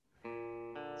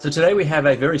So today we have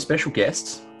a very special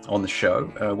guest on the show.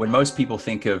 When most people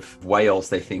think of Wales,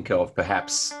 they think of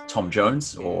perhaps Tom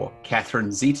Jones or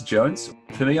Catherine Zeta-Jones.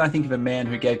 For me, I think of a man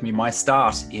who gave me my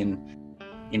start in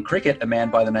cricket, a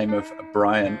man by the name of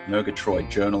Brian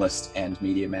Murgatroyd, journalist and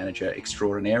media manager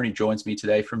extraordinaire. He joins me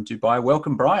today from Dubai.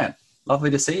 Welcome, Brian. Lovely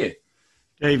to see you.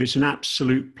 Dave, it's an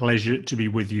absolute pleasure to be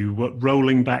with you.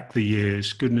 Rolling back the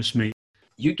years, goodness me.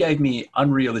 You gave me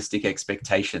unrealistic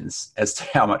expectations as to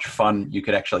how much fun you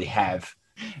could actually have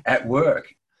at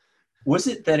work. Was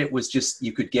it that it was just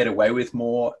you could get away with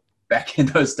more back in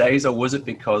those days, or was it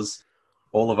because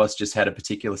all of us just had a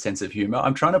particular sense of humor?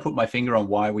 I'm trying to put my finger on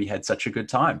why we had such a good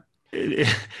time.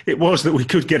 It was that we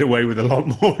could get away with a lot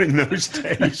more in those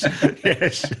days.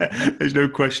 Yes, there's no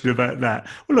question about that.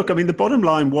 Well, look, I mean, the bottom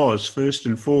line was, first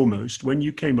and foremost, when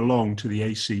you came along to the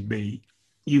ACB,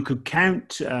 you could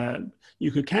count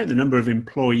the number of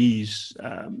employees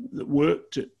that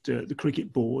worked at the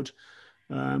cricket board.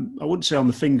 I wouldn't say on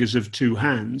the fingers of two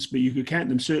hands, but you could count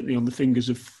them certainly on the fingers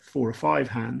of 4 or 5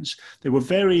 hands. There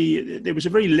was a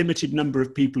very limited number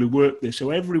of people who worked there,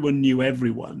 so everyone knew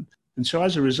everyone. And so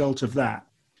as a result of that,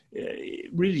 it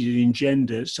really did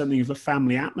engender something of a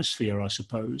family atmosphere, I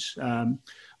suppose.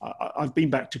 I've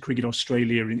been back to Cricket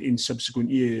Australia in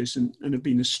subsequent years and have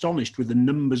been astonished with the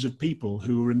numbers of people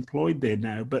who are employed there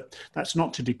now. But that's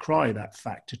not to decry that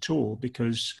fact at all,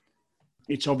 because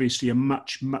it's obviously a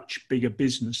much, much bigger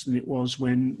business than it was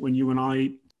when you and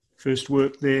I first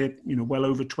worked there, well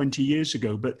over 20 years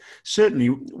ago. But certainly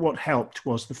what helped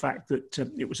was the fact that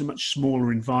it was a much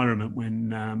smaller environment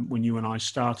when you and I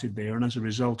started there. And as a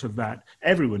result of that,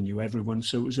 everyone knew everyone.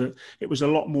 So it was a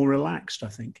lot more relaxed, I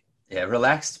think. Yeah,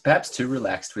 relaxed, perhaps too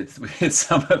relaxed with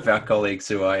some of our colleagues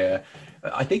who I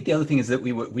think the other thing is that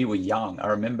we were young. I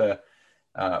remember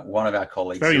one of our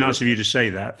colleagues. Very nice of you to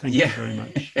say that. Thank you very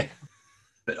much.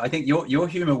 But I think your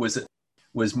humor was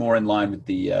more in line with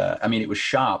the. It was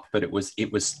sharp, but it was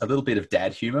a little bit of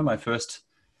dad humor.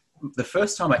 The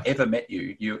first time I ever met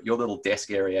you, your little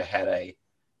desk area had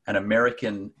an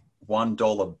American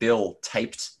 $1 bill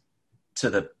taped to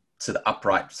the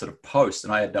upright sort of post,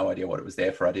 and I had no idea what it was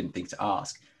there for. I didn't think to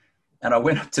ask, and I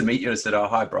went up to meet you and I said, "Oh,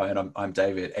 hi, Brian. I'm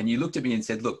David." And you looked at me and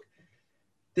said, "Look,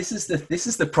 this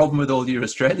is the problem with all you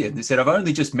Australians." They said, "I've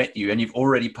only just met you, and you've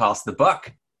already passed the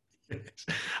buck."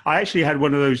 I actually had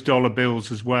one of those dollar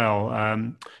bills as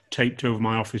well, taped over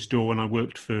my office door when I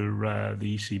worked for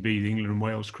the ECB, the England and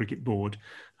Wales Cricket Board,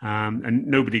 and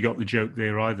nobody got the joke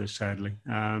there either, sadly.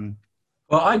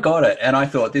 Well, I got it, and I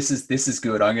thought this is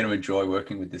good. I'm going to enjoy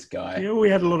working with this guy. Yeah, we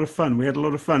had a lot of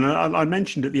fun. I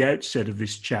mentioned at the outset of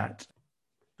this chat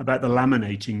about the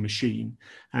laminating machine,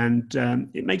 and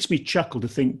it makes me chuckle to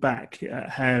think back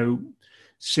how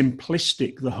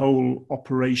simplistic the whole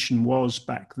operation was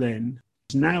back then.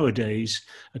 Nowadays,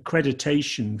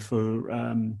 accreditation for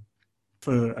an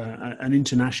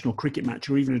international cricket match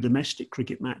or even a domestic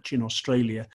cricket match in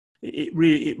Australia, it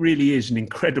really is an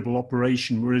incredible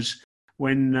operation. Whereas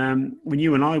when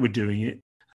you and I were doing it,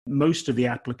 most of the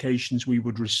applications we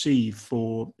would receive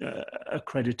for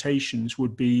accreditations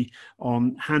would be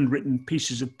on handwritten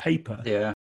pieces of paper.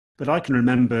 Yeah. But I can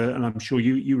remember, and I'm sure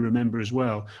you remember as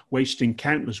well, wasting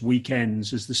countless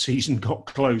weekends as the season got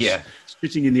close,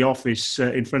 sitting in the office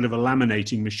in front of a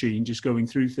laminating machine, just going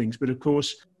through things. But of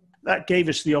course, that gave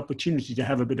us the opportunity to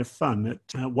have a bit of fun.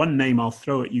 One name I'll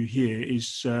throw at you here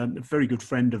is a very good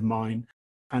friend of mine,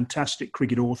 fantastic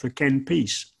cricket author, Ken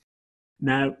Peace.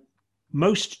 Now,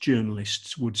 most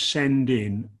journalists would send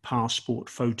in passport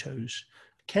photos.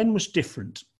 Ken was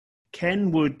different.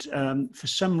 Ken would, for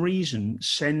some reason,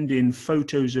 send in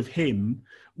photos of him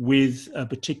with a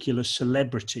particular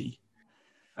celebrity.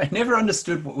 I never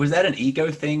understood. Was that an ego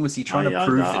thing? Was he trying to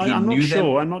prove that he knew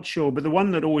them? I'm not sure. But the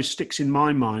one that always sticks in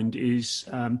my mind is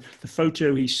the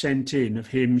photo he sent in of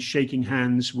him shaking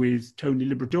hands with Tony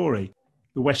Liberatore,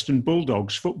 the Western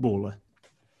Bulldogs footballer.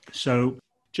 So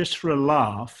just for a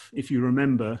laugh, if you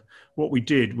remember, what we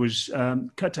did was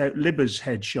cut out Libba's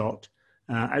headshot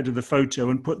out of the photo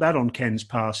and put that on Ken's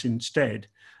pass instead.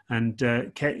 And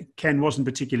Ken wasn't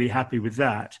particularly happy with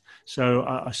that. So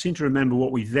I seem to remember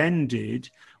what we then did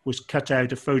was cut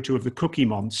out a photo of the Cookie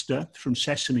Monster from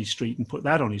Sesame Street and put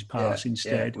that on his pass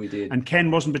instead. Yeah, we did. And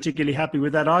Ken wasn't particularly happy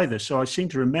with that either. So I seem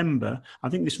to remember, I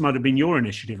think this might have been your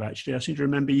initiative actually, I seem to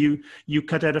remember you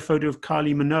cut out a photo of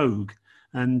Kylie Minogue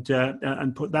and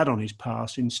put that on his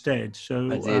pass instead.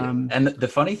 So I did. And the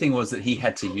funny thing was that he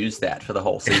had to use that for the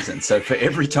whole season. So for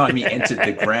every time he entered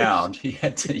the ground, he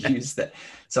had to use that.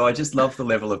 So I just love the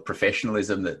level of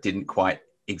professionalism that didn't quite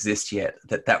exist yet.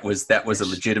 That was a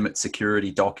legitimate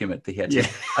security document that he had to. Yeah.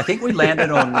 I think we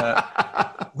landed on.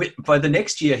 By the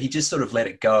next year, he just sort of let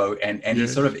it go, and he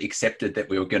sort of accepted that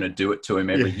we were going to do it to him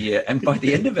every year. And by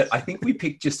the end of it, I think we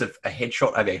picked just a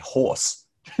headshot of a horse,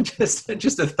 just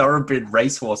a thoroughbred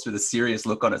racehorse with a serious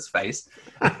look on its face,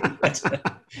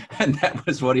 and that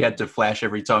was what he had to flash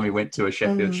every time he went to a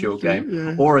Sheffield Shield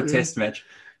game or a Test match.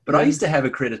 But I used to have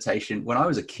accreditation when I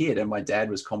was a kid, and my dad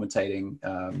was commentating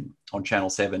on Channel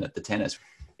 7 at the tennis.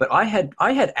 But I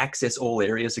had access all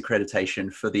areas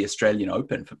accreditation for the Australian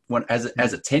Open as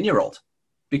a 10-year-old,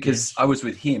 because I was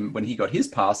with him when he got his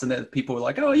pass, and then people were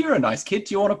like, "Oh, you're a nice kid.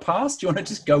 Do you want a pass? Do you want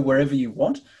to just go wherever you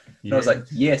want?" And I was like,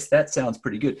 "Yes, that sounds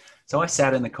pretty good." So I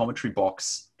sat in the commentary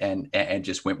box and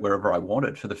just went wherever I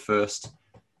wanted for the first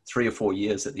 3 or 4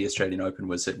 years that the Australian Open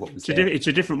was at what was there. It's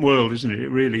a different world, isn't it? It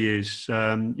really is.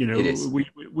 It is.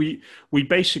 We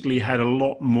basically had a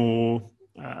lot more.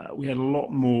 We had a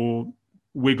lot more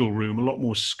wiggle room, a lot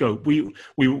more scope.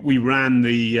 We ran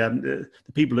the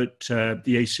people at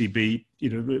the ACB.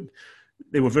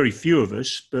 There were very few of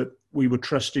us, but we were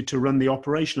trusted to run the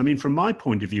operation. I mean, from my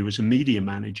point of view as a media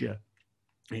manager,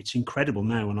 it's incredible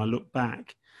now when I look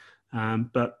back.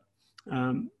 But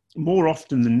more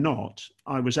often than not,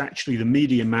 I was actually the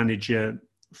media manager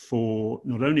for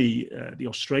not only the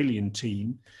Australian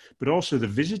team, but also the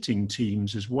visiting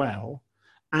teams as well,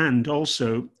 and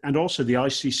also the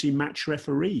ICC match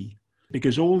referee,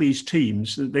 because all these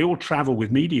teams, they all travel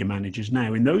with media managers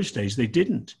now. In those days, they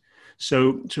didn't.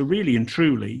 So really and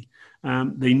truly,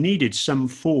 they needed some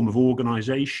form of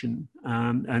organisation,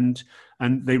 and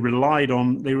they relied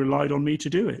on me to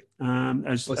do it.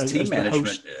 As team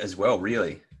management as well,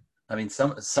 really. I mean,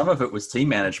 some of it was team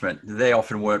management. They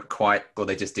often weren't quite, or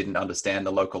they just didn't understand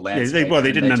the local landscape.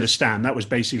 They didn't understand. That was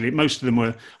basically, most of them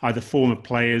were either former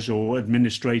players or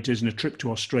administrators, and a trip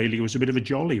to Australia was a bit of a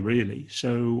jolly, really.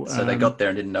 So they got there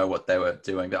and didn't know what they were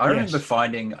doing. But I remember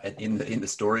finding in the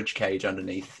storage cage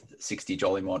underneath 60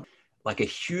 Jollymont, like a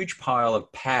huge pile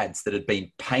of pads that had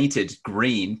been painted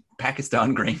green,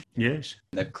 Pakistan green. Yes.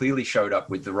 They've clearly showed up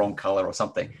with the wrong color or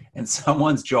something. And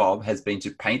someone's job has been to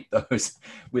paint those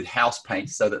with house paint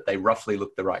so that they roughly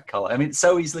look the right color. I mean, it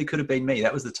so easily could have been me.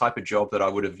 That was the type of job that I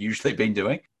would have usually been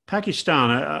doing. Pakistan,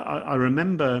 I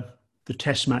remember the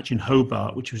test match in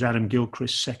Hobart, which was Adam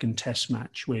Gilchrist's second test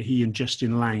match, where he and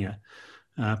Justin Langer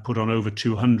put on over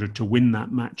 200 to win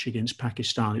that match against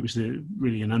Pakistan. It was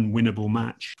really an unwinnable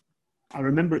match. I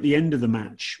remember at the end of the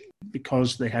match,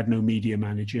 because they had no media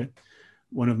manager,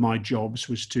 one of my jobs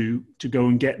was to go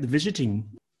and get the visiting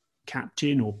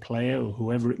captain or player or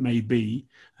whoever it may be,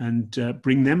 and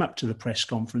bring them up to the press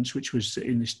conference, which was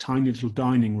in this tiny little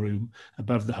dining room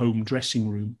above the home dressing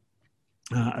room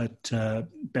at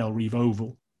Bellerive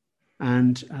Oval.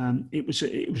 And it was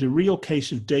a real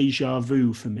case of deja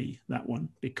vu for me, that one,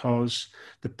 because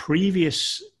the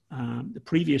previous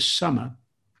summer,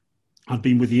 I'd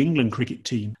been with the England cricket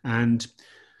team, and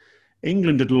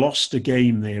England had lost a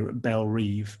game there at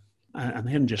Bellerive, and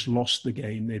they hadn't just lost the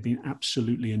game, they'd been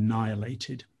absolutely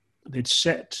annihilated. They'd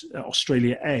set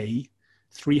Australia A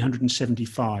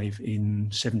 375 in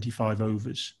 75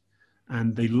 overs,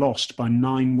 and they lost by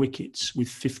 9 wickets with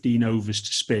 15 overs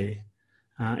to spare.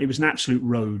 It was an absolute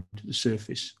road, the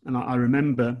surface. And I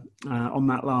remember on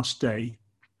that last day,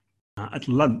 at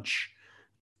lunch,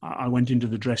 I went into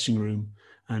the dressing room,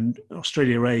 and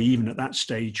Australia A, even at that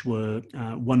stage, were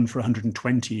 1 for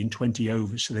 120 in 20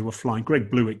 overs. So they were flying. Greg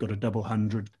Blewett got a double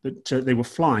 100. But they were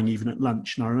flying even at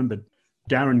lunch. And I remember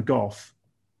Darren Gough,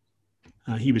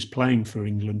 he was playing for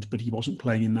England, but he wasn't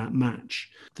playing in that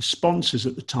match. The sponsors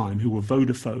at the time, who were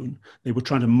Vodafone, they were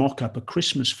trying to mock up a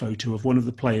Christmas photo of one of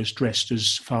the players dressed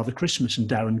as Father Christmas, and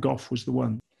Darren Gough was the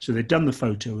one. So they'd done the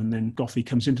photo, and then Goughy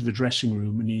comes into the dressing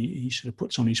room, and he sort of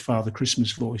puts on his Father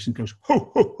Christmas voice and goes,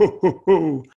 "Ho, ho, ho, ho,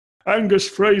 ho. Angus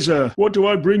Fraser, what do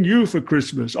I bring you for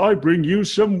Christmas? I bring you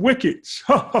some wickets."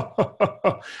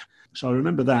 So I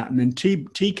remember that. And then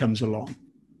T comes along.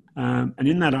 And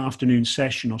in that afternoon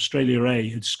session, Australia A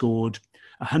had scored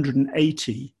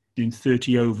 180 in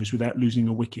 30 overs without losing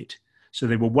a wicket. So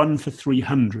they were 1 for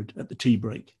 300 at the tea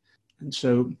break. And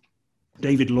so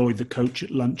David Lloyd, the coach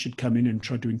at lunch, had come in and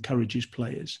tried to encourage his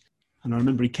players. And I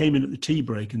remember he came in at the tea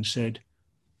break and said,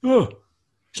 "Oh,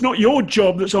 it's not your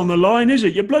job that's on the line, is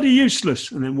it? You're bloody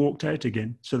useless," and then walked out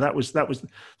again. So that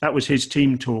was his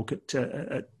team talk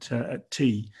at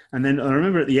tea. And then I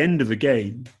remember at the end of the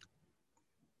game,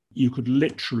 you could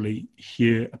literally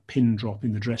hear a pin drop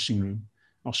in the dressing room.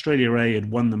 Australia A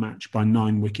had won the match by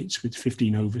 9 wickets with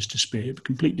 15 overs to spare. A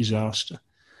complete disaster.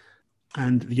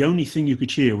 And the only thing you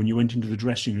could hear when you went into the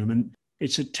dressing room, and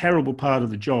it's a terrible part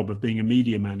of the job of being a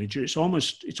media manager. It's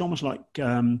almost like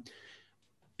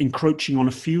encroaching on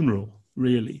a funeral,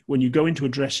 really. When you go into a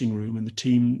dressing room and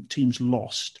the team's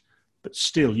lost, but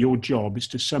still your job is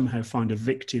to somehow find a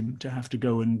victim to have to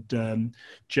go and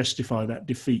justify that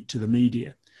defeat to the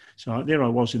media. So there I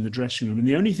was in the dressing room, and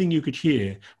the only thing you could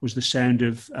hear was the sound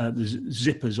of the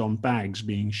zippers on bags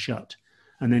being shut.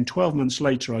 And then 12 months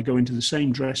later, I go into the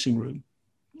same dressing room,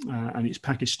 and it's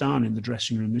Pakistan in the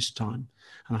dressing room this time.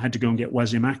 And I had to go and get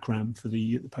Wasim Akram for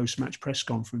the post-match press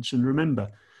conference. And remember,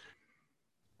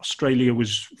 Australia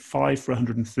was 5 for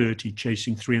 130,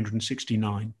 chasing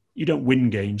 369. You don't win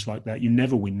games like that. You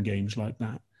never win games like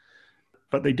that.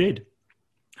 But they did.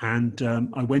 And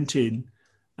I went in,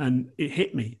 and it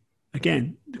hit me.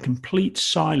 Again, the complete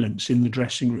silence in the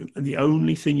dressing room. And the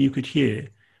only thing you could hear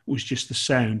was just the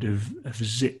sound of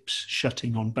zips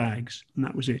shutting on bags. And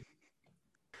that was it.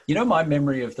 You know, my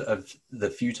memory of the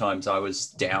few times I was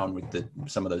down with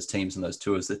some of those teams and those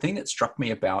tours, the thing that struck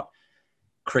me about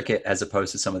cricket as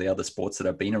opposed to some of the other sports that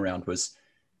I've been around was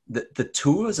that the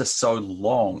tours are so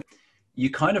long. You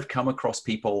kind of come across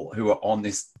people who are on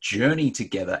this journey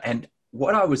together. And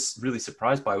what I was really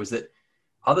surprised by was that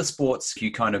other sports,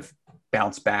 you kind of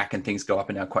bounce back and things go up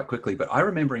and down quite quickly. But I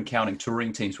remember encountering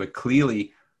touring teams where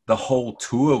clearly the whole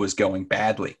tour was going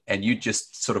badly. And you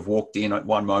just sort of walked in at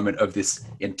one moment of this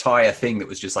entire thing that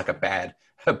was just like a bad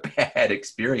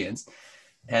experience.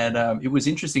 And it was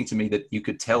interesting to me that you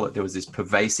could tell that there was this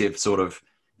pervasive sort of,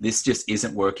 this just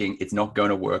isn't working. It's not going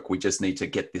to work. We just need to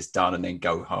get this done and then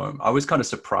go home. I was kind of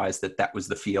surprised that was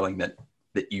the feeling that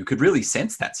you could really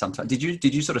sense that sometimes.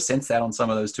 Did you sort of sense that on some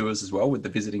of those tours as well with the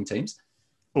visiting teams?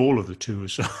 All of the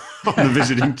tours on the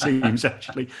visiting teams,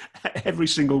 actually. Every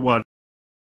single one.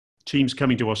 Teams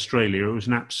coming to Australia, it was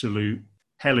an absolute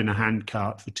hell in a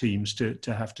handcart for teams to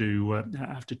have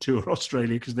to tour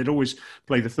Australia, because they'd always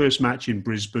play the first match in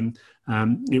Brisbane.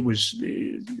 It was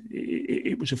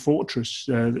a fortress.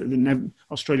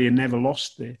 Australia never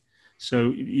lost there.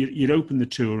 So you'd open the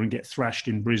tour and get thrashed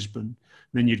in Brisbane.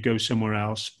 Then you'd go somewhere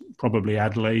else, probably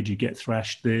Adelaide. You get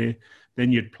thrashed there.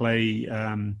 Then you'd play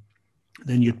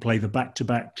the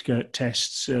back-to-back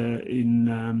tests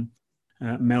in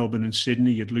Melbourne and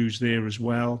Sydney. You'd lose there as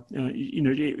well.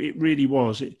 It really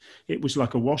was. It was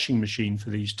like a washing machine for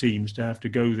these teams to have to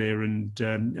go there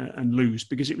and lose,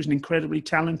 because it was an incredibly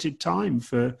talented time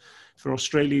for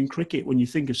Australian cricket. When you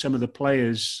think of some of the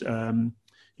players,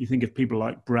 you think of people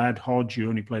like Brad Hodge, who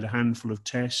only played a handful of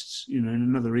tests. In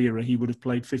another era, he would have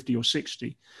played 50 or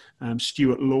 60.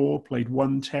 Stuart Law played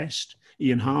one test.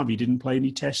 Ian Harvey didn't play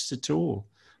any tests at all.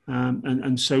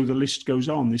 And so the list goes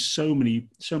on. There's so many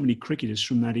cricketers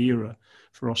from that era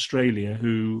for Australia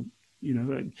who,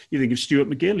 you think of Stuart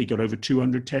McGill, he got over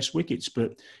 200 test wickets,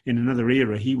 but in another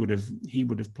era he would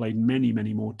have played many,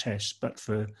 many more tests, but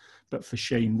for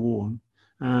Shane Warne.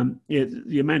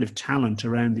 The amount of talent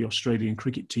around the Australian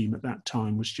cricket team at that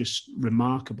time was just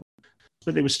remarkable.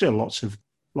 But there were still lots of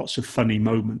funny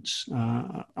moments.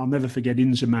 I'll never forget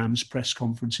Inzamam's press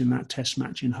conference in that test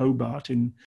match in Hobart.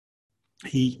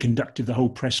 He conducted the whole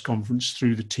press conference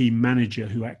through the team manager,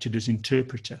 who acted as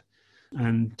interpreter.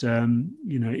 And,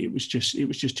 it was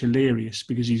just hilarious,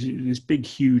 because he's this big,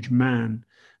 huge man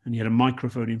and he had a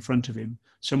microphone in front of him.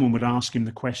 Someone would ask him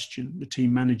the question. The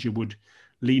team manager would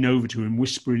lean over to him,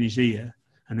 whisper in his ear,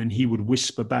 and then he would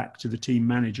whisper back to the team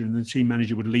manager, and the team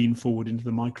manager would lean forward into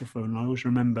the microphone. And I always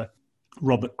remember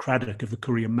Robert Craddock of the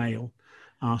Courier Mail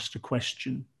asked a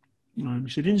question. He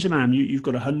said, Inzamam, you've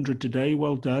got 100 today.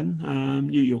 Well done.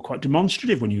 You're quite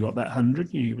demonstrative when you got that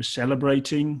 100. You were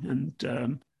celebrating, and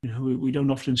we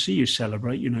don't often see you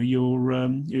celebrate. You're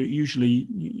usually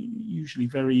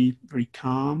very, very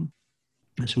calm.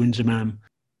 And so Inzamam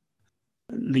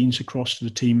leans across to the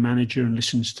team manager and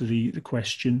listens to the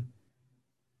question,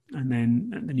 and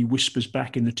then he whispers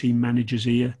back in the team manager's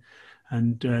ear.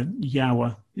 And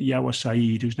Yawa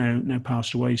Saeed, who's now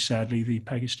passed away, sadly, the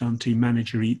Pakistan team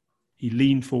manager, he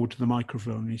leaned forward to the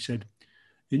microphone and he said,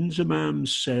 Inzamam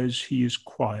says he is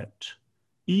quiet,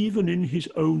 even in his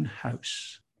own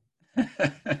house.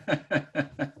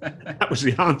 That was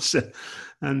the answer.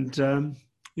 And all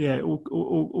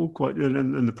quite,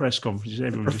 and the press conferences,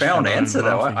 everyone profound answer,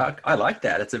 though. I like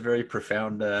that. It's a very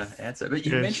profound answer. But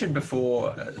you mentioned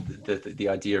before the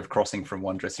idea of crossing from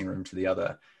one dressing room to the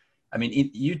other. I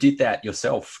mean, you did that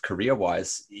yourself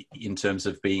career-wise in terms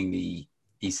of being the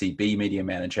ECB media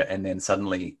manager and then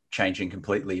suddenly changing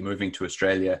completely, moving to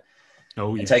Australia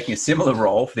and taking a similar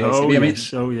role for the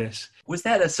ECB. Yes. Was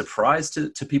that a surprise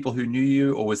to people who knew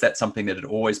you, or was that something that had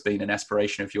always been an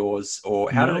aspiration of yours, or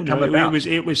how did it come about?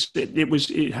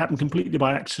 It happened completely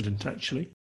by accident,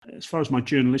 actually. As far as my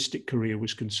journalistic career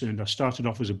was concerned, I started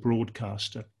off as a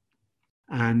broadcaster,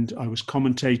 and I was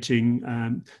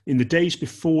commentating in the days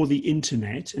before the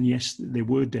internet. And yes, there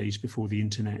were days before the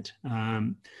internet.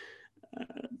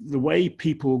 The way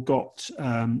people got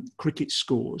cricket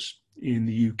scores in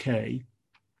the UK,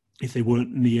 if they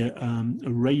weren't near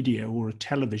a radio or a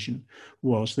television,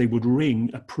 was they would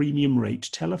ring a premium rate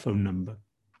telephone number.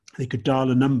 They could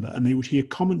dial a number and they would hear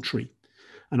commentary.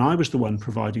 And I was the one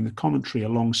providing the commentary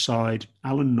alongside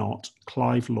Alan Knott,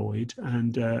 Clive Lloyd,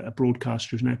 and a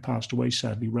broadcaster who's now passed away,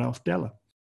 sadly, Ralph Della.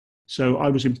 So I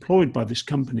was employed by this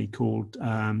company called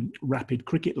Rapid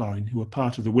Cricket Line, who were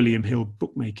part of the William Hill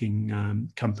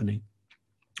bookmaking company.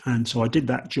 And so I did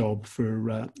that job for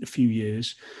a few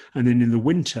years. And then in the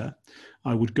winter,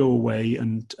 I would go away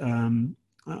and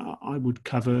I would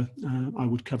cover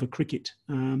cricket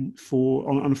on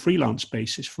a freelance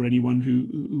basis for anyone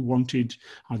who wanted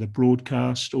either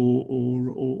broadcast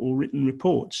or written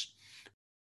reports.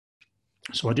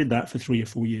 So I did that for 3 or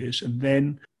 4 years, and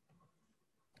then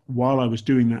while I was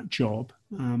doing that job,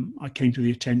 I came to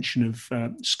the attention of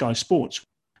Sky Sports.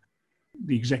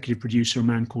 The executive producer, a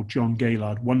man called John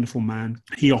Gaylard, wonderful man.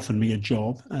 He offered me a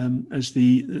job as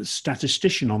the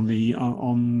statistician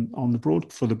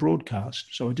for the broadcast.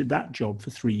 So I did that job for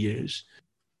 3 years,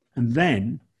 and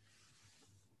then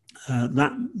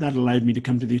that allowed me to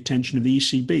come to the attention of the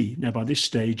ECB. Now, by this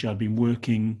stage, I'd been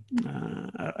working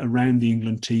around the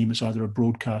England team as either a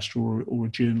broadcaster or a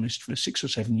journalist for 6 or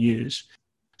 7 years.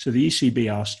 So the ECB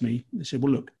asked me. They said,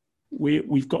 "Well, look,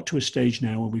 we've got to a stage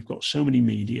now where we've got so many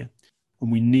media,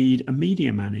 and we need a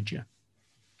media manager.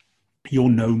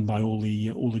 You're known by all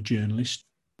the journalists.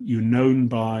 You're known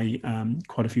by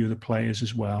quite a few of the players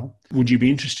as well. Would you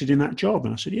be interested in that job?"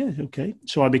 And I said, "Yeah, okay."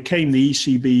 So I became the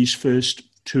ECB's first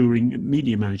touring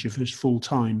media manager, first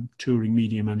full-time touring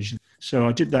media manager. So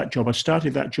I did that job. I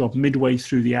started that job midway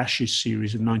through the Ashes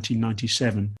series of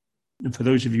 1997. And for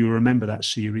those of you who remember that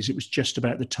series, it was just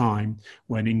about the time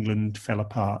when England fell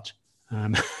apart.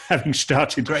 Having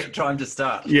started... Great time to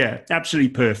start. Yeah,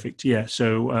 absolutely perfect. Yeah,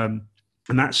 so... and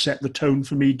that set the tone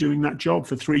for me doing that job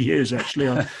for 3 years, actually.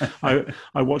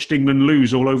 I watched England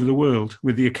lose all over the world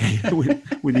with the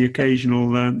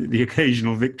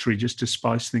occasional victory just to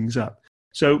spice things up.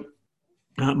 So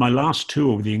my last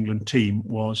tour with the England team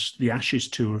was the Ashes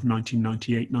tour of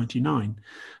 1998-99.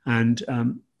 And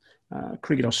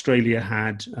Cricket Australia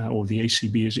had, or the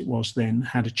ACB as it was then,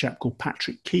 had a chap called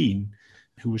Patrick Keane,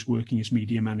 who was working as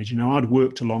media manager. Now, I'd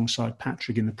worked alongside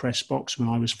Patrick in the press box when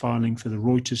I was filing for the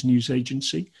Reuters news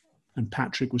agency, and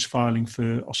Patrick was filing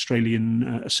for Australian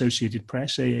Associated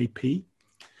Press, AAP.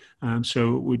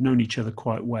 So we'd known each other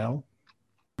quite well.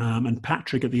 And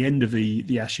Patrick, at the end of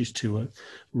the Ashes tour,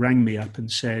 rang me up and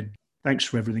said, "Thanks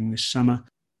for everything this summer.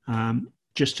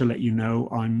 Just to let you know,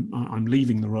 I'm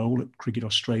leaving the role at Cricket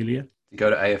Australia." Go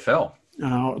to AFL.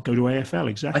 I'll go to AFL,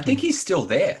 exactly. I think he's still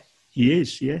there. He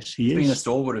is, yes, he is. He's been a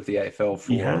stalwart of the AFL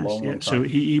for a long time. So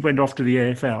he went off to the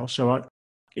AFL. So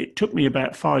it took me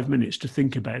about 5 minutes to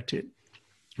think about it.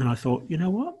 And I thought, you know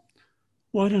what?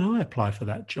 Why don't I apply for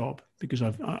that job? Because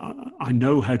I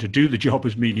know how to do the job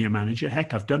as media manager.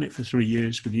 Heck, I've done it for 3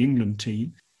 years with the England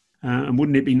team. And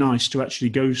wouldn't it be nice to actually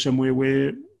go somewhere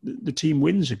where the team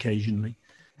wins occasionally?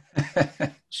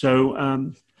 So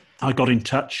I got in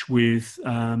touch with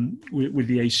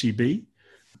the ACB.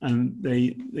 And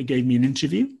they gave me an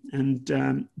interview, and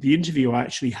the interview I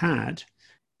actually had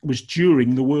was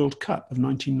during the World Cup of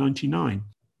 1999.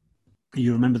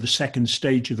 You remember the second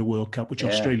stage of the World Cup, which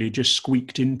Australia just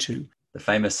squeaked into. The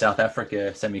famous South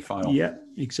Africa semi-final. Yeah,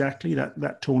 exactly,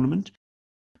 that tournament.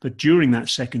 But during that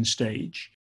second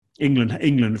stage, England,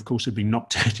 of course, had been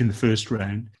knocked out in the first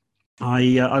round.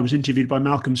 I was interviewed by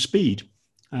Malcolm Speed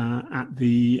at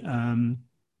the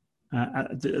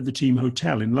team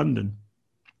hotel in London.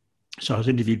 So I was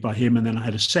interviewed by him, and then I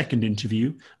had a second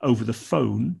interview over the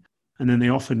phone, and then they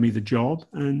offered me the job.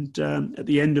 And at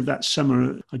the end of that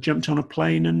summer, I jumped on a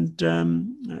plane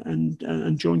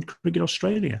and joined Cricket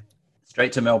Australia.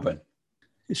 Straight to Melbourne.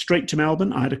 Straight to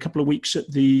Melbourne. I had a couple of weeks at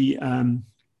the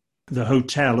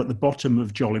hotel at the bottom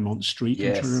of Jolimont Street.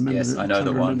 Yes, I know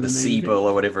the one, the Seabill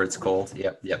or whatever it's called.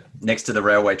 Yep. Next to the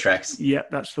railway tracks.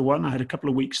 Yep, that's the one. I had a couple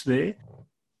of weeks there,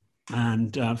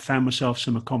 and found myself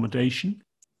some accommodation.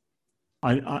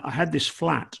 I had this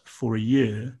flat for a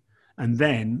year, and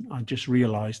then I just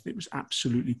realised it was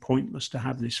absolutely pointless to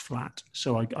have this flat,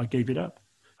 so I gave it up.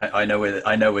 I know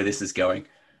where this is going.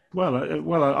 Well,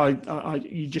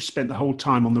 you just spent the whole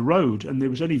time on the road, and there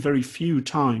was only very few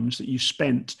times that you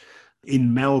spent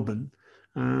in Melbourne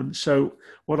So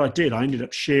what I did, I ended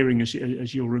up sharing, as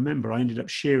you'll remember, I ended up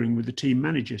sharing with the team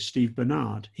manager, Steve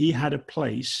Bernard. He had a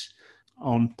place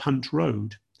on Punt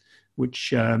Road,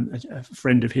 which a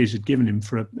friend of his had given him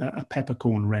for a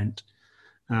peppercorn rent.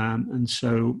 And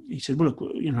so he said, well, look,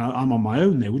 I'm on my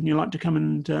own there. Wouldn't you like to come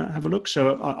and have a look?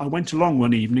 So I went along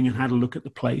one evening and had a look at the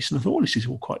place. And I thought, this is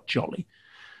all quite jolly.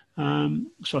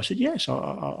 So I said, yes,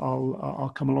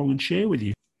 I'll come along and share with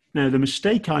you. Now, the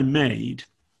mistake I made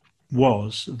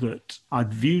was that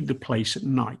I'd viewed the place at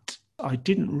night. I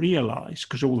didn't realise,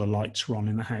 because all the lights were on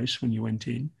in the house when you went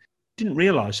in, didn't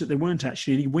realise that there weren't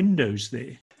actually any windows there.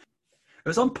 It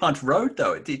was on Punt Road,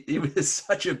 though. It was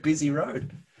such a busy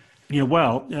road. Yeah,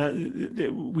 well,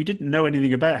 we didn't know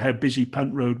anything about how busy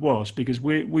Punt Road was, because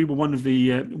we were one of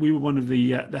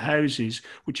the houses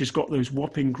which has got those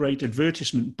whopping great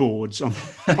advertisement boards on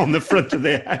the front of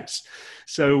their house.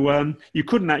 So you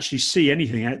couldn't actually see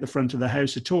anything out the front of the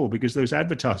house at all, because those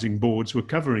advertising boards were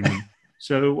covering them.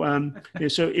 So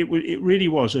it really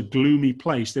was a gloomy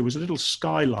place. There was a little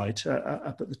skylight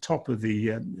up at the top of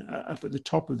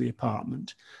the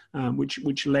apartment,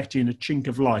 which let in a chink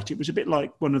of light. It was a bit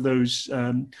like one of those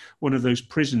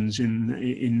prisons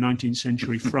in 19th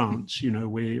century France,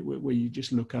 where you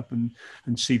just look up and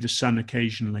see the sun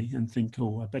occasionally and think,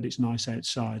 oh, I bet it's nice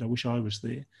outside. I wish I was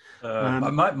there.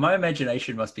 My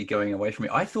imagination must be going away from me.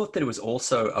 I thought that it was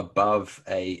also above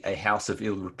a house of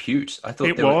ill repute. I thought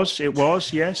it was.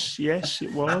 Yes,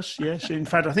 it was. Yes, in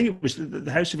fact, I think it was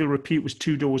the house of ill repute was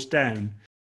 2 doors down.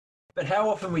 But how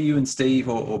often were you and Steve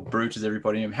or Brute, as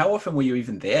everybody knew, how often were you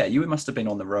even there? You must have been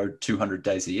on the road 200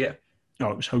 days a year. Oh,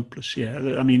 it was hopeless. Yeah,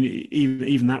 I mean,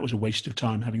 even that was a waste of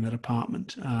time, having that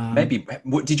apartment. Maybe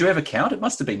did you ever count? It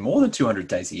must have been more than 200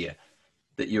 days a year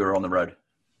that you were on the road.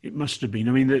 It must have been.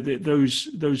 I mean,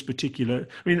 those particular.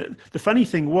 I mean, the funny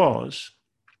thing was,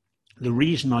 the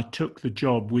reason I took the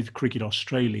job with Cricket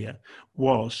Australia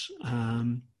was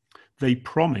they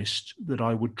promised that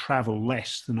I would travel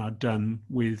less than I'd done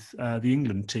with the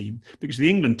England team, because the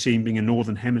England team, being a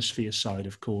Northern Hemisphere side,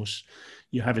 of course,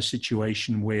 you have a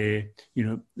situation where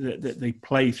they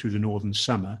play through the northern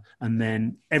summer, and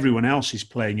then everyone else is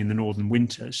playing in the northern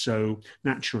winter. So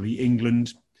naturally,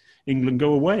 England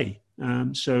go away.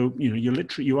 So you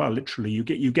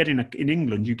get in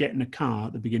England, you get in a car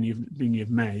at the beginning of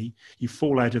May, you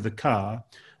fall out of the car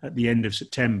at the end of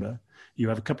September, you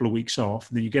have a couple of weeks off,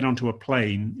 then you get onto a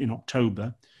plane in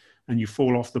October, and you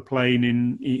fall off the plane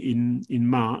in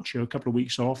March, a couple of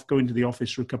weeks off, go into the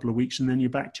office for a couple of weeks, and then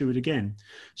you're back to it again.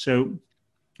 So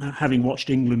having watched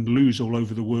England lose all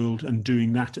over the world and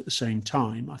doing that at the same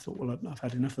time, I thought, well, I've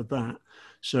had enough of that.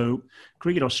 So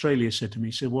Cricket Australia said to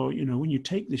me, well, when you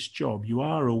take this job, you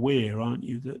are aware, aren't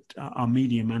you, that our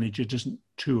media manager doesn't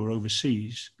tour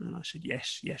overseas? And I said,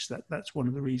 yes, that's one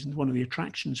of the reasons, one of the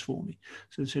attractions for me.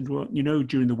 So they said, well,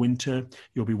 during the winter,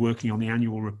 you'll be working on the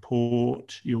annual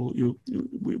report.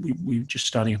 We're just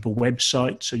starting up a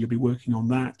website, so you'll be working on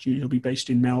that. You'll be based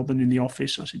in Melbourne in the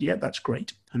office. I said, yeah, that's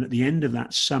great. And at the end of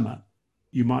that summer,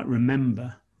 you might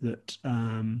remember that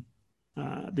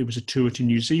there was a tour to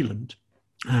New Zealand.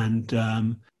 And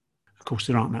of course,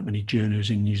 there aren't that many journos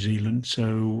in New Zealand.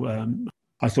 So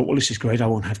I thought, well, this is great. I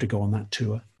won't have to go on that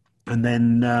tour. And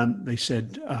then they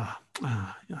said, I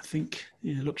think,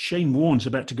 look, Shane Warne's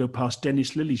about to go past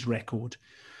Dennis Lilly's record.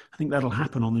 I think that'll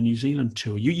happen on the New Zealand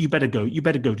tour. You better go. You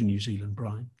better go to New Zealand,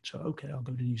 Brian. So, okay, I'll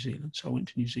go to New Zealand. So I went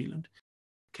to New Zealand,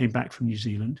 came back from New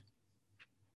Zealand.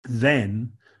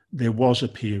 Then there was a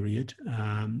period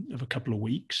of a couple of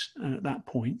weeks. And at that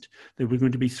point, there were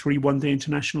going to be 3 one-day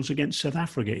internationals against South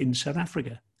Africa in South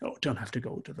Africa. Oh, don't have to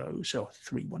go to those. So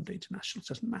 3 one-day internationals,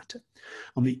 doesn't matter.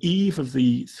 On the eve of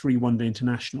the 3 one-day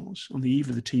internationals, on the eve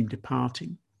of the team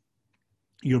departing,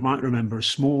 you might remember a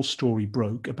small story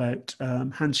broke about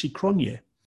Hansi Cronje.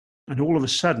 And all of a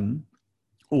sudden,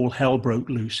 all hell broke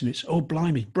loose, and it's, oh,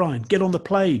 blimey, Brian, get on the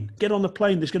plane.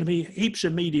 There's going to be heaps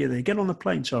of media there. Get on the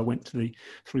plane. So I went to the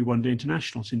 3 one-day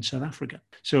internationals in South Africa.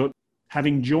 So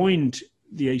having joined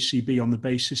the ACB on the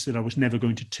basis that I was never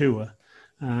going to tour,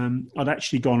 I'd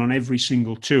actually gone on every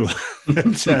single tour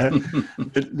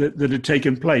that had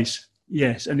taken place.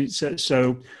 Yes, and it's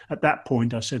so at that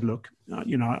point I said, look,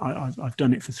 I've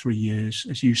done it for 3 years.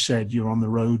 As you said, you're on the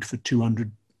road for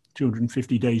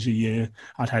 250 days a year.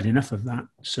 I'd had enough of that.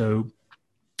 So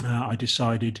I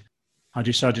decided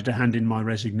to hand in my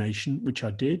resignation, which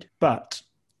I did. But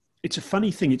it's a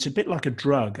funny thing. It's a bit like a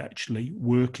drug, actually,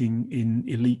 working in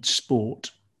elite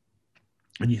sport.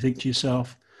 And you think to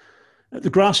yourself, the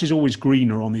grass is always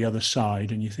greener on the other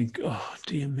side. And you think, oh,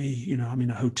 dear me, I'm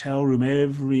in a hotel room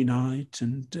every night.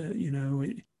 And,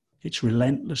 It's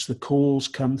relentless. The calls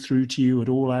come through to you at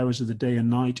all hours of the day and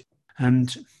night.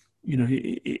 And,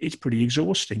 it's pretty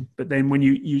exhausting. But then when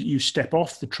you step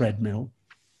off the treadmill,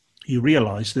 you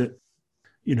realize that,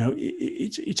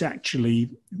 it's actually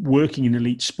working in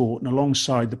elite sport, and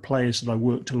alongside the players that I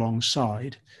worked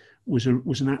alongside was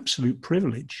an absolute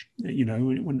privilege.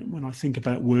 When I think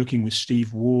about working with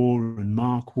Steve Waugh and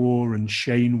Mark Waugh and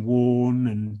Shane Warne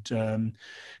and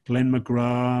Glenn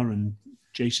McGrath and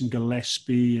Jason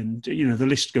Gillespie, and the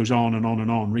list goes on and on and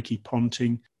on. Ricky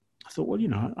Ponting. I thought, well,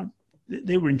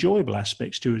 there were enjoyable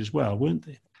aspects to it as well, weren't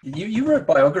there? You wrote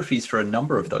biographies for a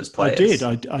number of those players.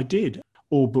 I did.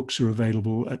 All books are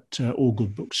available at all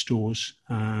good bookstores.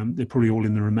 They're probably all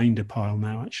in the remainder pile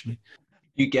now, actually.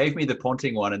 You gave me the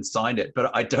Ponting one and signed it,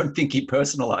 but I don't think he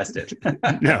personalized it.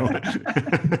 No.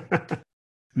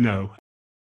 No.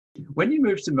 When you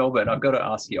moved to Melbourne, I've got to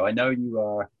ask you, I know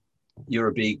you're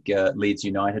a big Leeds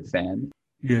United fan.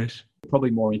 Yes.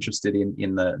 Probably more interested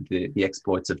in the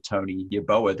exploits of Tony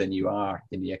Yeboah than you are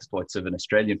in the exploits of an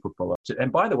Australian footballer.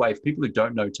 And by the way, for people who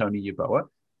don't know Tony Yeboah,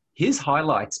 his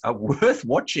highlights are worth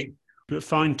watching. But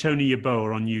find Tony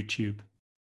Yeboah on YouTube.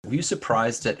 Were you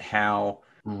surprised at how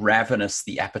ravenous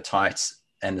the appetite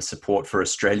and the support for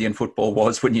Australian football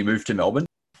was when you moved to Melbourne?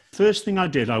 First thing I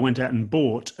did, I went out and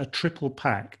bought a triple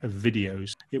pack of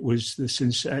videos. It was the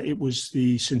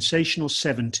sensational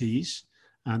 70s,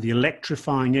 the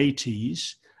electrifying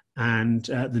 80s, and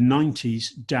the 90s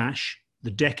dash,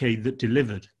 the decade that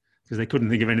delivered, because they couldn't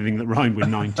think of anything that rhymed with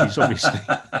 90s, obviously.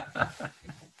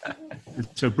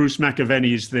 So Bruce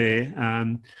McAvenny is there,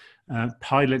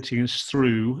 piloting us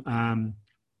through.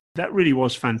 That really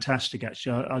was fantastic,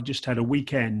 actually. I just had a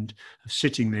weekend of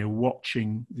sitting there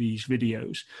watching these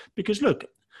videos because, look,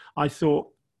 I thought,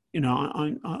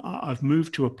 I've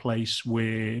moved to a place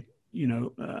where,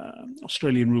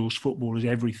 Australian rules football is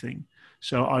everything.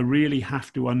 So I really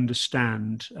have to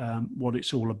understand what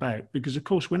it's all about because, of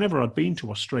course, whenever I'd been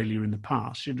to Australia in the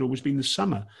past, it had always been the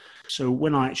summer. So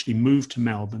when I actually moved to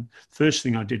Melbourne, first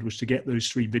thing I did was to get those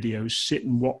 3 videos, sit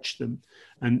and watch them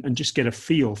and just get a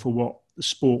feel for what the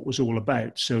sport was all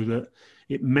about so that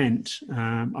it meant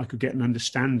I could get an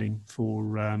understanding for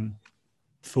what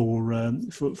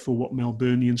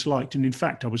Melburnians liked. And in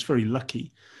fact, I was very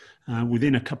lucky.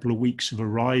 Within a couple of weeks of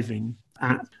arriving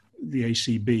at the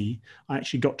ACB, I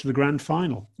actually got to the grand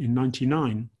final in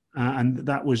 '99, and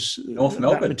that was North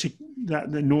Melbourne.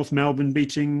 The North Melbourne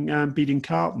beating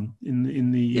Carlton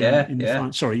in the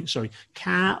final. Sorry,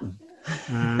 Carlton.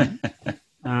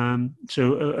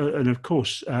 And of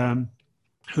course,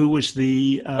 who was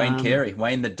the Wayne Carey,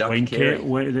 Wayne the Duck Carey,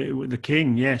 the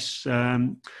king? Yes.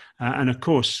 And of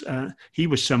course, he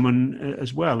was someone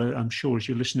as well. I'm sure, as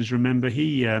your listeners remember,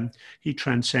 he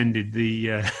transcended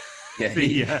the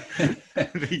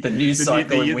news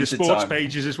cycle in the sports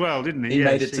pages as well, didn't he? He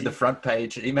made it to the front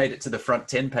page. He made it to the front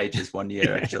 10 pages one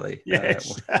year, actually.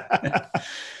 Yes.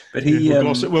 But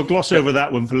we'll gloss over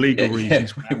that one for legal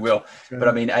reasons. We will. But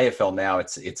I mean, AFL now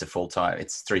it's a full time.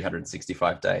 It's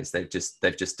 365 days. They've just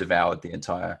devoured the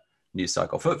entire news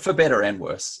cycle for better and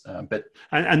worse. But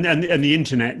the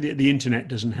internet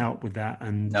doesn't help with that.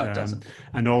 And no, it doesn't.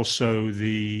 And also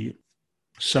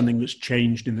something that's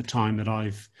changed in the time that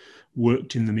I've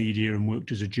worked in the media and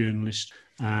worked as a journalist.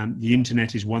 The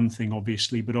internet is one thing,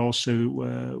 obviously, but also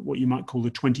what you might call the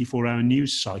 24-hour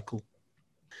news cycle.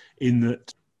 In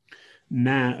that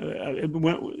now,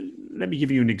 let me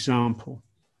give you an example.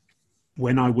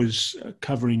 When I was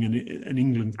covering an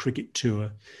England cricket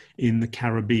tour in the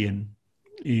Caribbean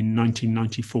in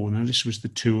 1994, now this was the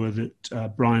tour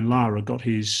that Brian Lara got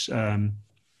his,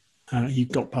 he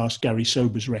got past Gary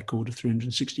Sober's record of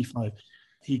 365.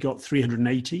 He got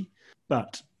 380,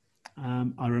 but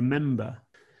I remember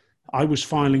I was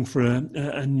filing for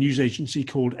a news agency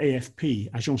called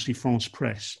AFP, Agence de France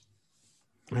Presse,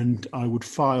 and I would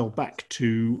file back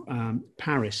to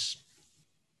Paris.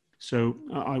 So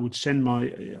I would send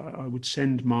my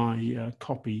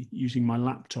copy using my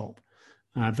laptop,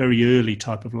 very early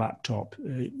type of laptop.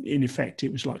 In effect,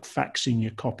 it was like faxing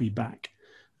your copy back.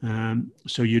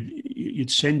 So you'd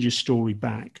send your story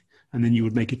back, and then you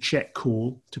would make a check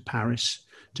call to Paris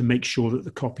to make sure that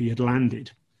the copy had landed.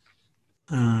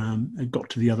 It got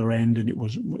to the other end, and it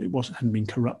hadn't been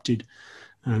corrupted,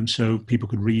 so people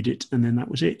could read it, and then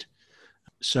that was it.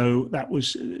 So that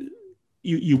was.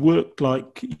 You worked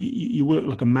like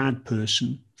a mad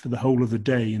person for the whole of the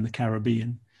day in the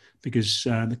Caribbean, because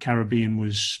the Caribbean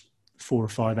was 4 or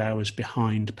 5 hours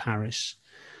behind Paris,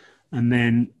 and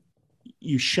then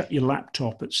you shut your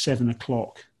laptop at 7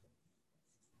 o'clock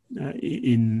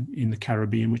in the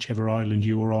Caribbean, whichever island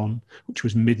you were on, which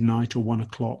was midnight or 1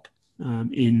 o'clock,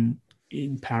 in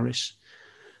Paris.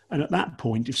 And at that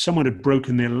point, if someone had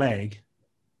broken their leg,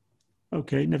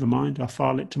 okay, never mind, I'll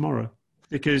file it tomorrow.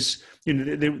 Because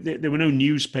there were no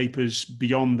newspapers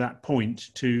beyond that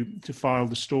point to file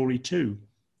the story to.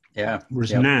 Yeah.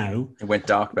 Whereas now... It went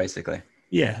dark, basically.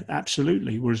 Yeah,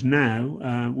 absolutely. Whereas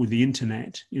now, with the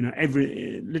internet,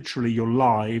 literally you're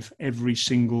live every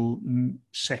single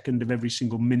second of every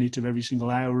single minute of every single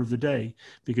hour of the day,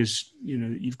 because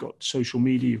you've got social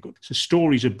media. So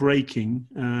stories are breaking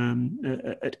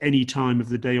at any time of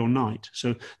the day or night.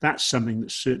 So that's something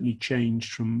that's certainly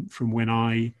changed from when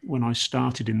I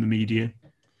started in the media.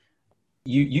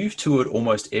 You've toured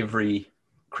almost every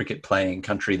cricket playing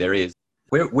country there is.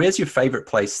 Where's your favourite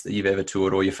place that you've ever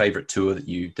toured, or your favourite tour that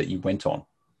you went on?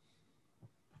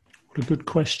 What a good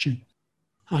question.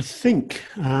 I think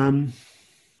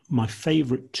my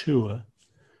favourite tour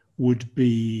would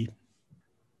be,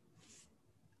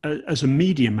 as a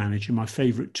media manager, my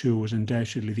favourite tour was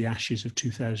undoubtedly the Ashes of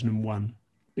 2001,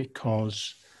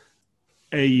 because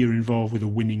A, you're involved with a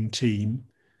winning team,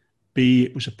 B,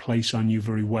 it was a place I knew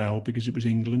very well because it was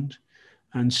England,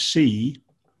 and C,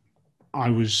 I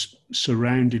was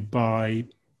surrounded by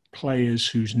players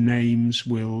whose names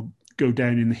will go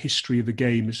down in the history of the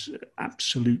game as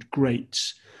absolute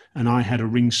greats, and I had a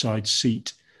ringside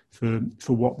seat for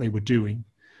what they were doing.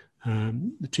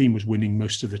 The team was winning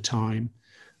most of the time,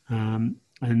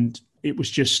 and it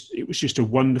was just a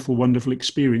wonderful, wonderful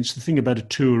experience. The thing about a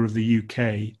tour of the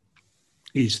UK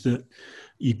is that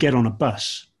you get on a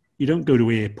bus. You don't go to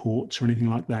airports or anything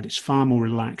like that. It's far more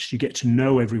relaxed. You get to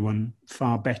know everyone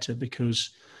far better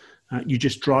because you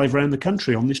just drive around the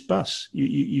country on this bus.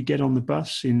 You get on the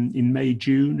bus in May,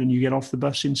 June, and you get off the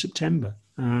bus in September.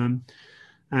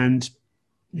 And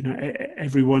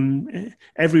everyone,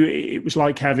 it was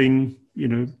like having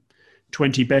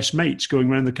 20 best mates going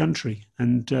around the country,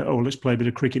 and let's play a bit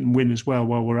of cricket and win as well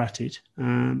while we're at it.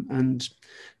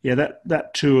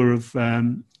 That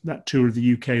tour of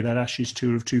the UK, that Ashes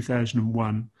tour of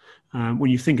 2001. When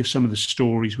you think of some of the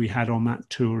stories we had on that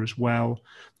tour as well,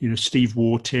 Steve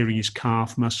Waugh tearing his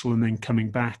calf muscle and then coming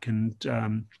back and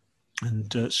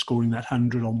scoring that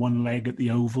 100 on one leg at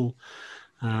the Oval.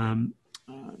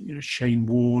 Shane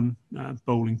Warne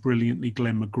bowling brilliantly,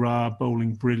 Glenn McGrath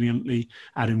bowling brilliantly,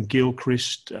 Adam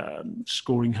Gilchrist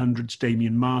scoring hundreds,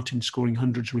 Damien Martin scoring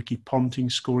hundreds, Ricky Ponting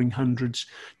scoring hundreds,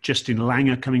 Justin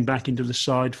Langer coming back into the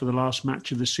side for the last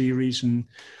match of the series, and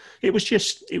it was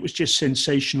just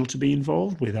sensational to be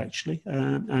involved with, actually.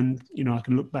 And I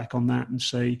can look back on that and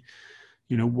say,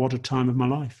 what a time of my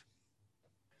life.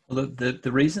 Well,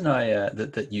 the reason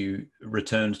that you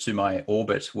returned to my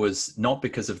orbit was not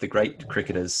because of the great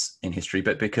cricketers in history,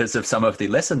 but because of some of the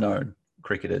lesser known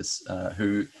cricketers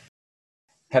who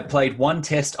have played one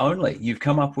test only. You've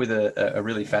come up with a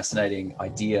really fascinating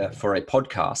idea for a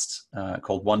podcast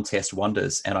called One Test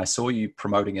Wonders, and I saw you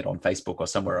promoting it on Facebook or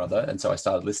somewhere or other, and so I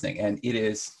started listening, and it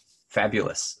is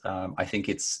fabulous. I think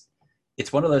it's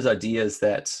one of those ideas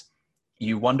that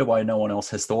you wonder why no one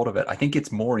else has thought of it. I think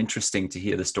it's more interesting to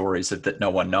hear the stories that no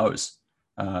one knows.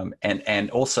 And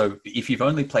also, if you've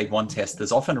only played one test,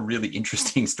 there's often a really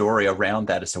interesting story around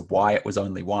that as to why it was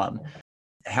only one.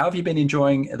 How have you been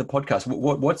enjoying the podcast?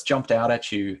 What's jumped out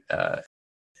at you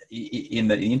in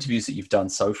the interviews that you've done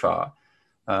so far?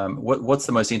 What's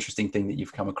the most interesting thing that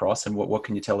you've come across, and what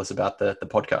can you tell us about the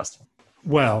podcast?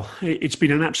 Well, it's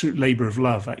been an absolute labour of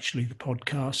love, actually, the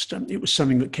podcast. It was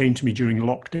something that came to me during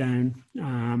lockdown.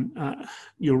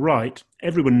 You're right.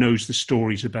 Everyone knows the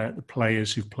stories about the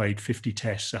players who've played 50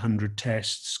 tests, 100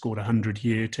 tests, scored 100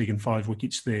 here, taken 5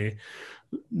 wickets there.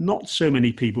 Not so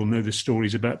many people know the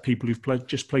stories about people who've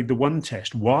just played the one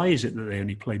test. Why is it that they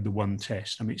only played the one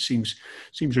test? I mean, it seems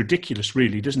ridiculous,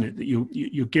 really, doesn't it? That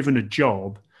you're given a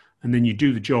job, and then you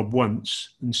do the job once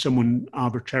and someone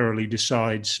arbitrarily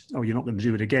decides, oh, you're not going to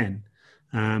do it again.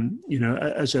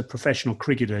 As a professional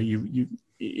cricketer,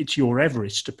 it's your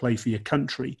Everest to play for your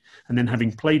country. And then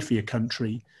having played for your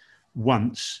country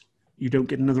once, you don't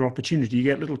get another opportunity. You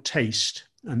get a little taste,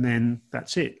 and then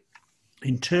that's it.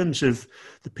 In terms of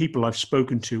the people I've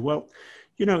spoken to, well,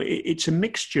 it's a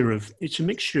mixture of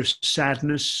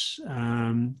sadness,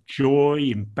 joy,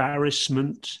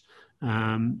 embarrassment,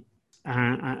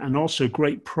 and also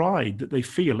great pride that they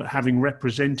feel at having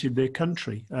represented their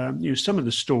country. Some of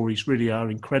the stories really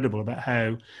are incredible about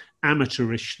how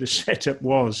amateurish the setup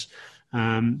was,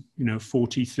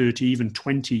 40, 30, even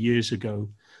 20 years ago.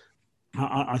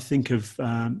 I think of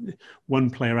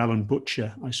one player, Alan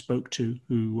Butcher, I spoke to,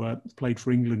 who played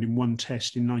for England in one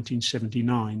test in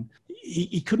 1979.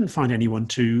 he couldn't find anyone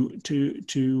to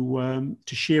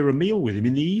share a meal with him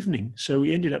in the evening. So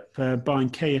he ended up buying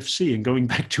KFC and going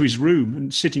back to his room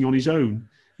and sitting on his own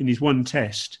in his one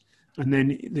test. And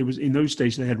then in those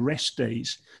days, they had rest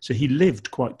days. So he lived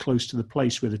quite close to the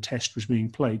place where the test was being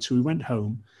played. So he went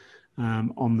home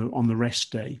on the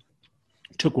rest day,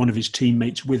 took one of his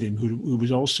teammates with him who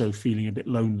was also feeling a bit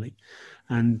lonely.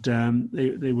 And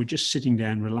they were just sitting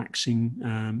down,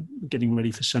 relaxing, getting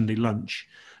ready for Sunday lunch.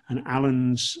 And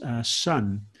Alan's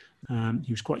son,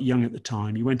 he was quite young at the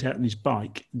time, he went out on his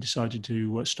bike and decided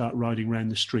to start riding around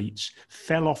the streets,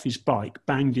 fell off his bike,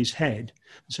 banged his head.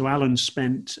 So Alan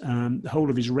spent the whole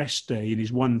of his rest day in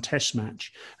his one test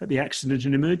match at the accident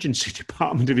and emergency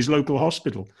department of his local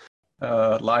hospital.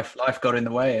 Life got in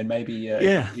the way, and maybe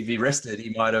if he rested, he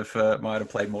might have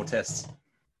played more tests.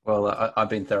 Well, I've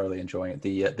been thoroughly enjoying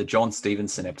it. The John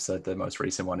Stevenson episode, the most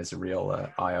recent one, is a real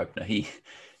eye opener.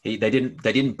 They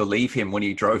didn't believe him when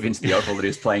he drove into the Oval that he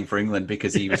was playing for England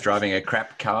because he was driving a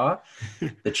crap car.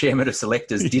 The chairman of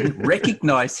selectors didn't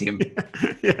recognise him.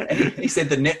 Yeah. And he said,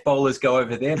 "The net bowlers go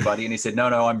over there, buddy." And he said, "No,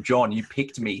 I'm John. You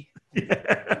picked me."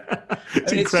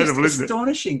 It's incredible, it's just isn't it?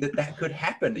 Astonishing that could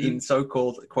happen in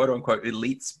so-called "quote unquote"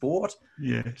 elite sport.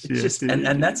 Yes,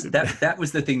 that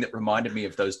was the thing that reminded me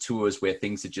of those tours where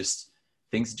things are just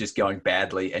going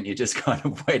badly, and you're just kind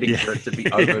of waiting for it to be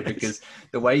over because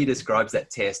the way he describes that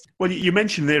test. Well, you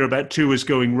mentioned there about tours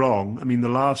going wrong. I mean, the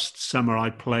last summer I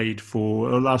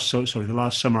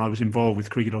was involved with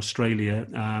Cricket Australia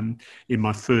in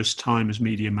my first time as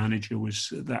media manager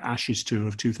was the Ashes tour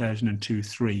of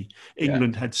 2002-03.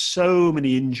 England had so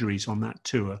many injuries on that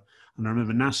tour. And I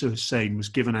remember Nasser Hussain was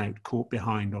given out, caught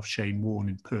behind off Shane Warne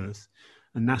in Perth.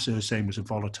 And Nasser Hussain was a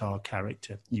volatile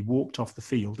character. He walked off the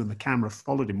field and the camera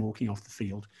followed him walking off the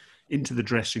field into the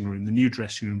dressing room, the new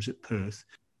dressing rooms at Perth.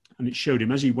 And it showed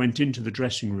him as he went into the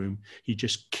dressing room, he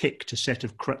just kicked a set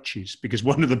of crutches because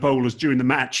one of the bowlers during the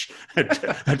match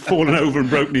had fallen over and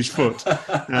broken his foot,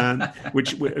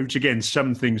 which again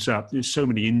summed things up. There's so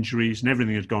many injuries and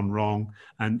everything had gone wrong.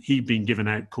 And he'd been given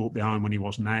out, caught behind when he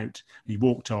wasn't out. He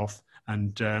walked off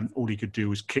and all he could do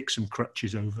was kick some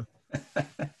crutches over.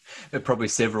 Probably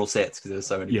several sets because there's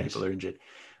so many people who are injured.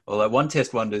 Well, One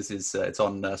Test Wonders is it's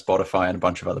on Spotify and a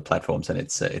bunch of other platforms, and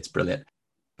it's brilliant.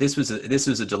 This was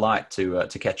a delight to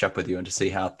catch up with you and to see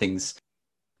how things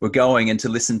were going and to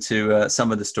listen to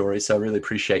some of the stories. So I really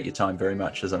appreciate your time very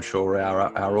much, as I'm sure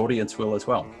our audience will as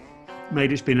well.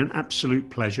 Mate, it's been an absolute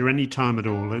pleasure. Any time at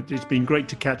all. It's been great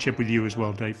to catch up with you as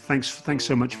well, Dave. Thanks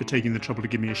so much for taking the trouble to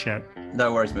give me a shout.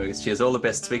 No worries, Murgas. Cheers. All the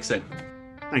best. Speak soon.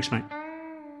 Thanks, mate.